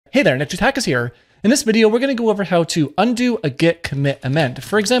Hey there, NetJack here. In this video, we're going to go over how to undo a git commit amend.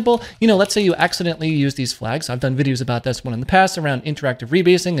 For example, let's say you accidentally use these flags. I've done videos about this one in the past around interactive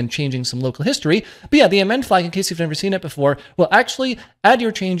rebasing and changing some local history. But yeah, the amend flag, in case you've never seen it before, will actually add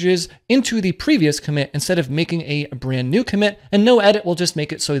your changes into the previous commit instead of making a brand new commit, and no edit will just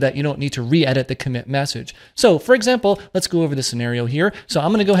make it so that you don't need to re-edit the commit message. So for example, let's go over the scenario here. So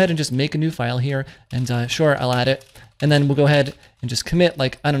I'm going to go ahead and just make a new file here, and sure, I'll add it. And then we'll go ahead and just commit,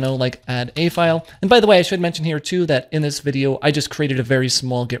 add a file. And by the way, I should mention here too that in this video, I just created a very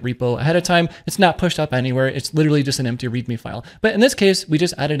small Git repo ahead of time. It's not pushed up anywhere. It's literally just an empty README file. But in this case, we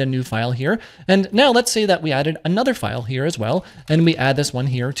just added a new file here. And now let's say that we added another file here as well. And we add this one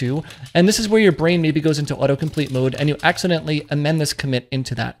here too. And this is where your brain maybe goes into autocomplete mode and you accidentally amend this commit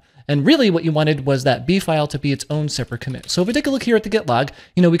into that. And really what you wanted was that B file to be its own separate commit. So if we take a look here at the git log,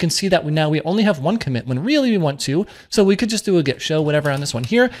 we can see that we only have one commit when really we want two. So we could just do a git show, whatever, on this one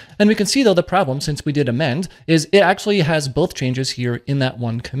here. And we can see though the problem, since we did amend, is it actually has both changes here in that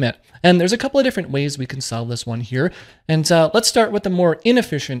one commit. And there's a couple of different ways we can solve this one here. And let's start with the more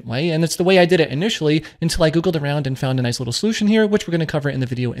inefficient way. And it's the way I did it initially until I Googled around and found a nice little solution here, which we're going to cover in the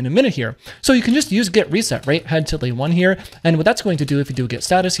video in a minute here. So you can just use git reset, right? Head tilde 1 here. And what that's going to do, if you do git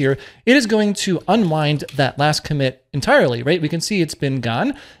status here, it is going to unwind that last commit entirely, right? We can see it's been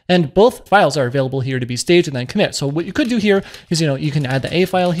gone and both files are available here to be staged and then commit. So what you could do here is, you can add the A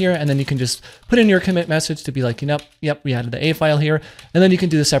file here and then you can just put in your commit message to be like, yep, we added the A file here. And then you can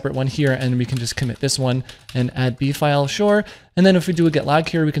do the separate one here and we can just commit this one and add B file, sure. And then if we do a git log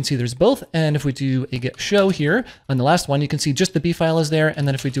here, we can see there's both. And if we do a git show here on the last one, you can see just the B file is there. And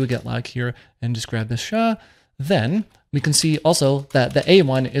then if we do a git log here and just grab this SHA, then we can see also that the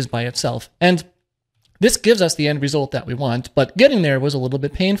A1 is by itself. And this gives us the end result that we want, but getting there was a little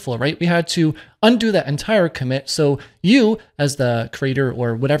bit painful, right? We had to undo that entire commit. So you, as the creator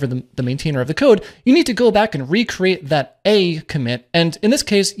or whatever the maintainer of the code, you need to go back and recreate that A commit. And in this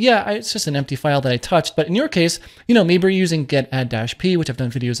case, yeah, it's just an empty file that I touched. But in your case, maybe you're using get add -p, which I've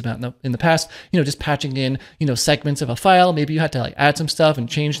done videos about in the past, just patching in, segments of a file. Maybe you had to add some stuff and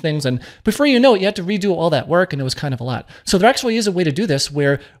change things. And before you know it, you had to redo all that work and it was kind of a lot. So there actually is a way to do this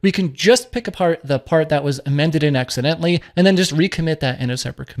where we can just pick apart the part that was amended in accidentally and then just recommit that in a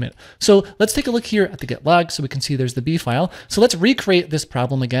separate commit. So let's take a look here at the git log so we can see there's the B file. So let's recreate this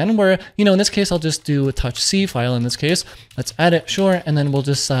problem again where, in this case, I'll just do a touch C file in this case. Let's add it, sure, and then we'll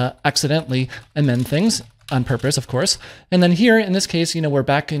just accidentally amend things on purpose, of course. And then here in this case, we're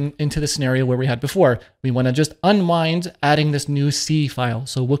back into the scenario where we had before. We want to just unwind adding this new C file.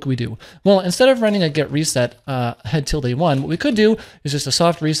 So what can we do? Well, instead of running a git reset head tilde 1, what we could do is just a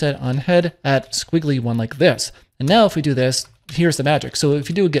soft reset on head at squiggly 1 like this. And now if we do this, here's the magic. So if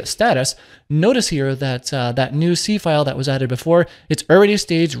you do a git status, notice here that that new C file that was added before, it's already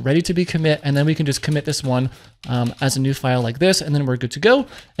staged, ready to be commit, and then we can just commit this one as a new file like this, and then we're good to go.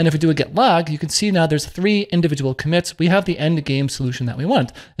 And if we do a git log, you can see now there's 3 individual commits. We have the end game solution that we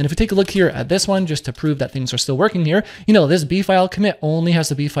want. And if we take a look here at this one, just to prove that things are still working here, this B file commit only has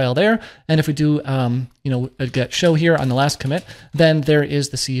the B file there. And if we do, a git show here on the last commit, then there is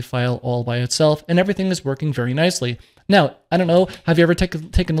the C file all by itself, and everything is working very nicely. Now, I don't know, have you ever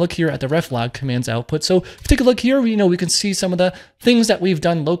taken a look here at the reflog commands output? So if you take a look here, we can see some of the things that we've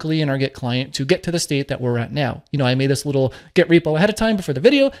done locally in our Git client to get to the state that we're at now. I made this little Git repo ahead of time before the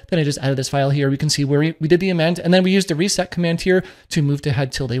video, then I just added this file here. We can see where we did the amend, and then we used the reset command here to move to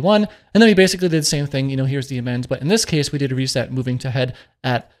head tilde 1, and then we basically did the same thing. Here's the amend, but in this case, we did a reset moving to head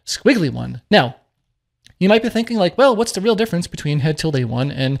at squiggly 1. Now, you might be thinking well, what's the real difference between head tilde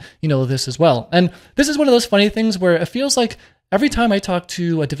 1 and, this as well? And this is one of those funny things where it feels like every time I talk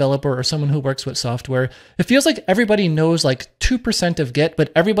to a developer or someone who works with software, it feels like everybody knows 2% of Git,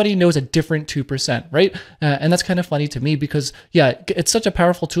 but everybody knows a different 2%, right? And that's kind of funny to me because, yeah, it's such a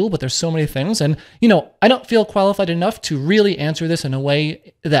powerful tool, but there's so many things. And, I don't feel qualified enough to really answer this in a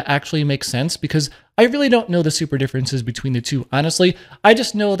way that actually makes sense because I really don't know the super differences between the two. Honestly, I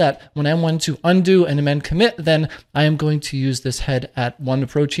just know that when I want to undo and amend commit, then I am going to use this head at 1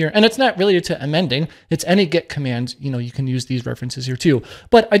 approach here. And it's not related to amending. It's any git command. You can use these references here too.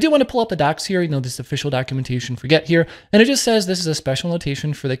 But I do want to pull up the docs here, this official documentation for Git here. And it just says this is a special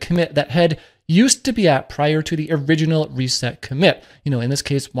notation for the commit that head used to be at prior to the original reset commit. In this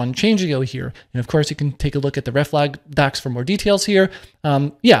case, 1 change ago here. And of course, you can take a look at the reflog docs for more details here.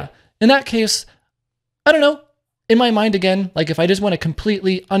 Yeah, in that case, I don't know. In my mind, again, if I just want to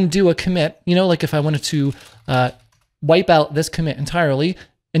completely undo a commit, if I wanted to wipe out this commit entirely,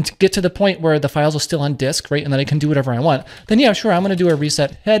 and to get to the point where the files are still on disk, right, and then I can do whatever I want, then yeah, sure, I'm going to do a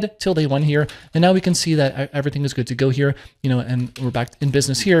reset head tilde1 here, and now we can see that everything is good to go here, and we're back in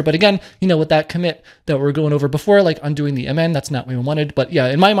business here. But again, with that commit that we were going over before, like undoing the mn, that's not what we wanted. But yeah,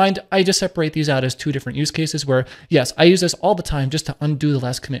 in my mind, I just separate these out as two different use cases where, yes, I use this all the time just to undo the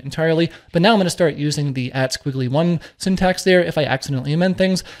last commit entirely, but now I'm going to start using the @squiggly1 syntax there if I accidentally amend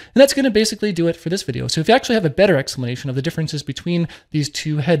things, and that's going to basically do it for this video. So if you actually have a better explanation of the differences between these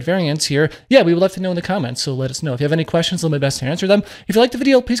two head variants here, yeah, we would love to know in the comments, so let us know. If you have any questions, I'll do my best to answer them. If you liked the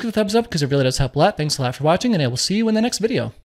video, please give it a thumbs up because it really does help a lot. Thanks a lot for watching, and I will see you in the next video.